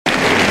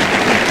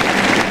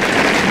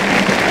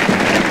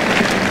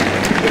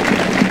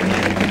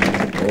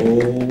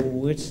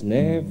Oh, it's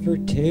never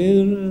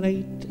too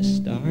late to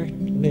start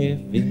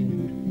living,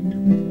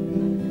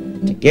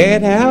 to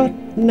get out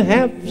and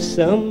have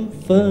some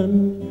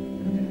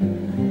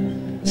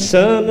fun. The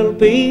sun'll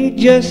be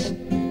just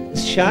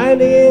as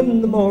shiny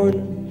in the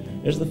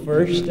morning as the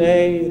first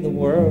day the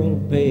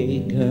world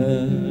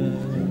begun.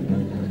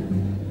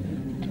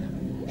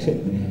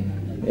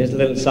 It's a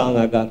little song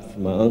I got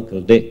from my Uncle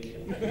Dick.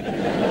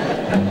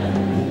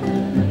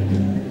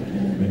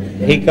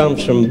 He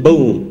comes from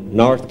Boone,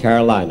 North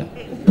Carolina,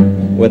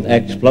 with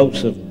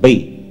explosive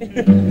B.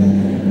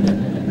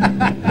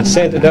 He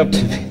sent it up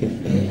to me.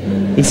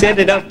 He sent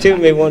it up to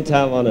me one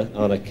time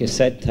on a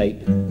cassette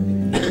tape.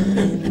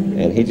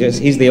 And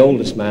he's the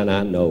oldest man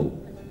I know.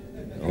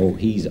 Oh,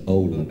 he's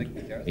old.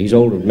 He's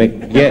older than me.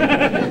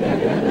 Yeah.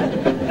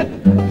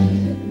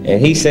 And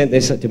he sent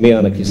this to me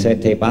on a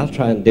cassette tape. I'll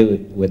try and do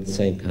it with the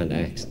same kind of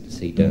accent as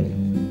he done it.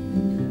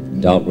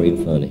 It's all real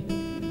funny.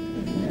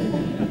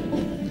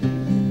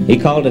 He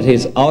called it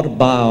his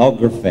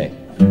autobiography.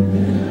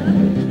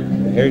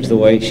 Here's the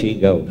way she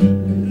goes.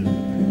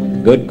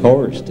 Good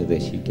chorus to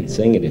this. You can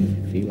sing it if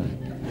you feel like it.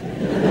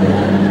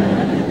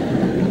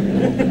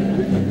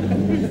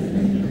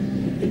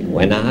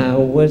 When I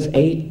was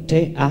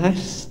 80, I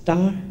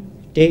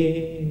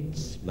started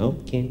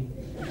smoking.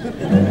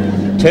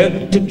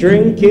 Took to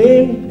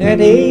drinking at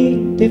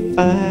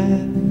 85.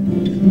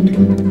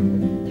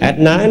 At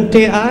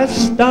 90, I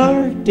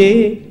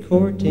started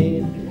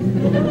courting.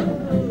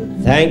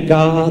 Thank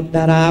God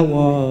that I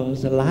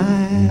was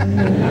alive.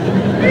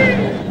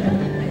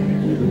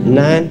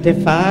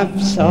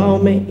 95 saw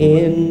me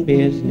in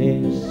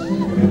business,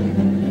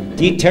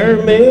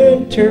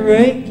 determined to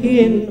rake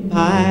in the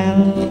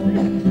pile.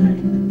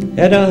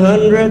 At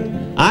 100,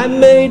 I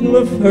made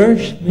my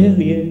first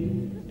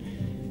million.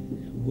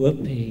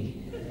 Whoopee.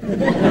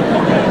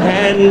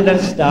 And I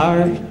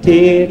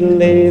started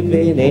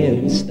living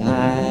in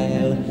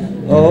style.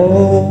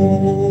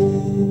 Oh,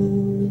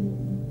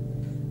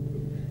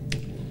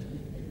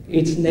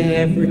 it's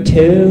never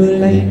too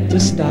late to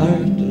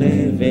start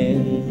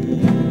living,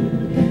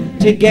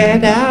 to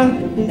get out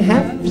and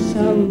have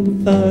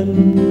some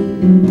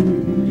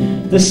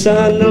fun. The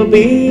sun'll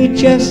be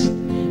just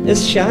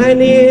as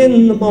shiny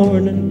in the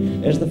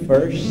morning as the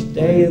first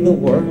day of the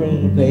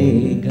world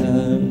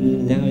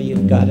begun. Now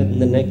you've got it, and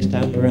the next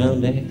time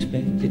around I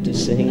expect you to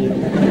sing.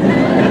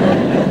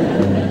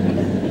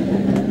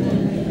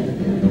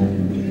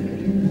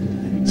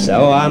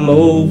 So I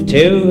moved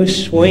to a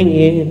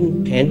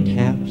swinging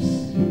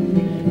penthouse,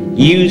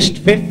 used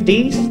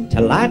 50s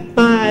to light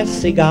my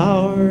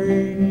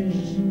cigars,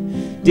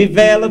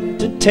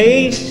 developed a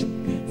taste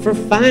for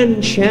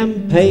fine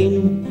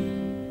champagne,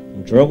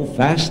 drove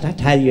fast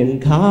Italian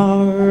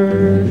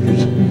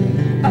cars.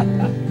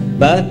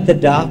 But the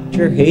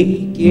doctor,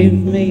 he gave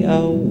me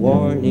a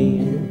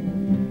warning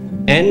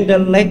and a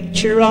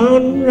lecture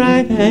on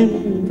right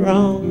and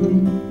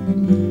wrong.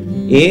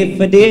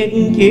 If I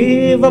didn't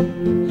give up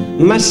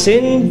my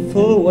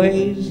sinful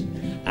ways,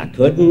 I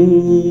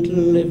couldn't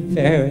live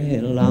very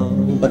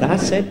long. But I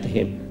said to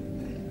him,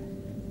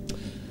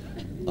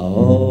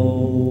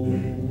 oh,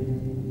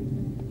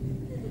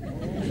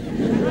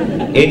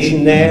 it's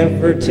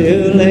never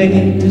too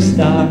late to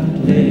start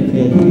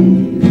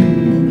living,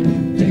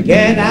 to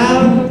get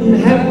out and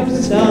have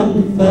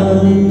some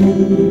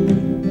fun.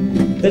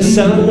 The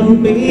sun will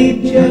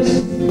be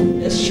just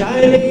as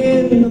shiny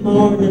in the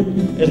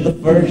morning as the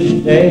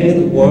first day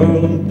the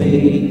world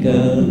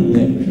begun.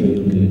 That's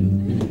real good.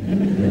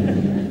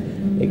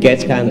 It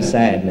gets kind of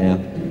sad now.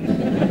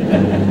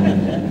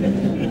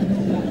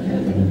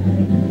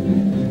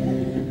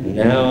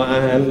 Now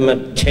I'm a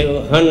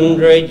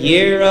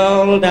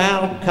 200-year-old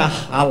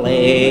alcoholic,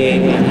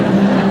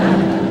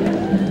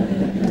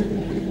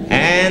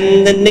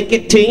 and the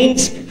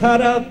nicotine's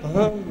caught up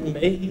on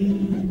me.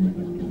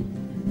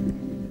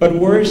 But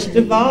worst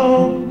of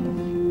all,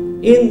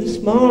 in this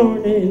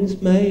morning's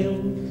mail,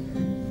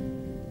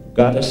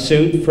 got a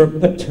suit for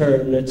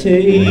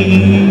paternity.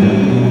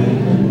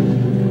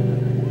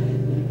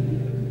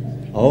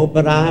 Oh,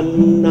 but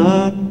I'm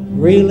not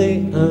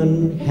really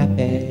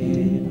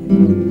unhappy,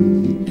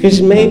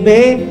 'cause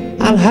maybe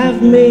I'll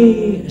have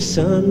me a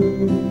son,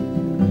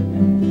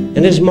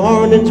 and his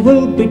mornings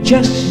will be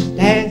just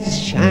as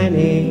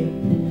shiny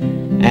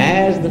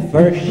as the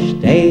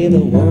first day the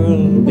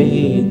world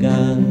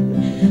begun.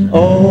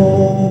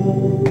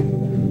 Oh,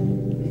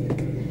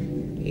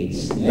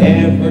 it's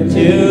never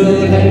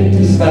too late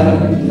to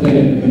start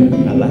living.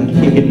 I like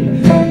it.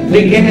 To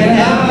get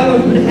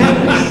out and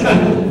have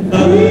some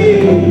fun.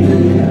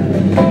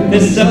 The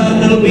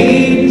sun will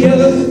be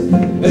just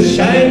as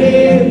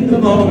shiny in the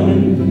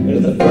morning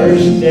as the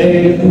first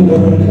day of the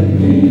world.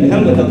 The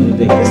hell with Uncle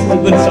Dick. This is a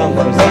good song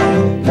for us.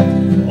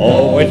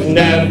 Oh, it's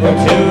never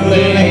too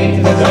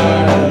late to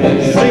start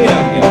living. Sing it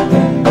out here.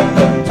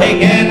 To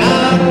get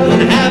out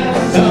and have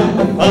some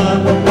fun.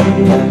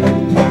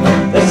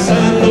 The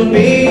sun will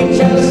be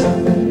just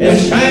as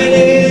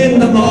shiny in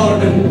the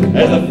morning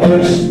as the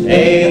first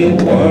day the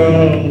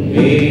world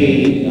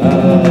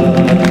begun.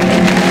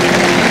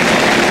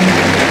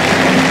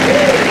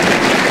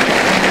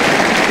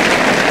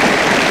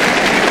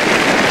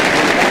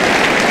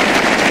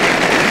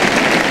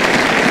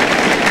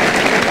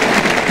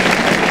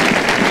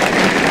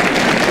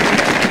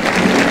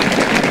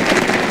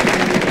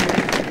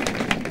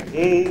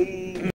 Oh.